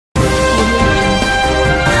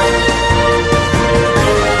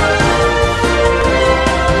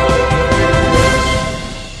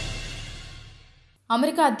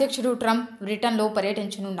America అధ్యక్షుడు Trump బ్రిటన్లో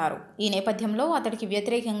పర్యటించనున్నారు. ఈ నేపథ్యంలో అతడికి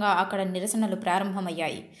వ్యతిరేకంగా అక్కడ నిరసనలు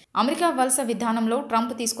ప్రారంభమయ్యాయి. అమెరికా వలస విధానంలో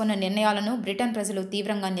ట్రంప్ తీసుకున్న నిర్ణయాలను బ్రిటన్ ప్రజలు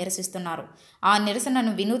తీవ్రంగా నిరసిస్తున్నారు. ఆ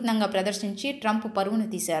నిరసనను వినూత్నంగా ప్రదర్శించి ట్రంప్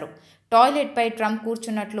పరువును తీశారు. టాయిలెట్పై ట్రంప్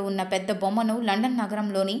కూర్చున్నట్లు ఉన్న పెద్ద బొమ్మను లండన్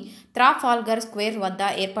నగరంలోని ట్రాఫాల్గర్ స్క్వేర్ వద్ద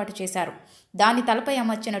ఏర్పాటు చేశారు. దాని తలపై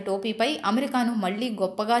అమర్చిన టోపీపై అమెరికాను మళ్లీ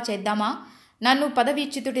గొప్పగా చేద్దామా, నన్ను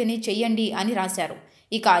పదవీచ్యుతుడిని చెయ్యండి అని రాశారు.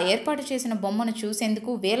 ఇక ఏర్పాటు చేసిన బొమ్మను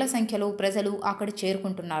చూసేందుకు వేల సంఖ్యలో ప్రజలు అక్కడ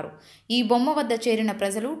చేరుకుంటున్నారు. ఈ బొమ్మ వద్ద చేరిన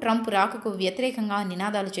ప్రజలు ట్రంప్ రాకకు వ్యతిరేకంగా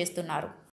నినాదాలు చేస్తున్నారు.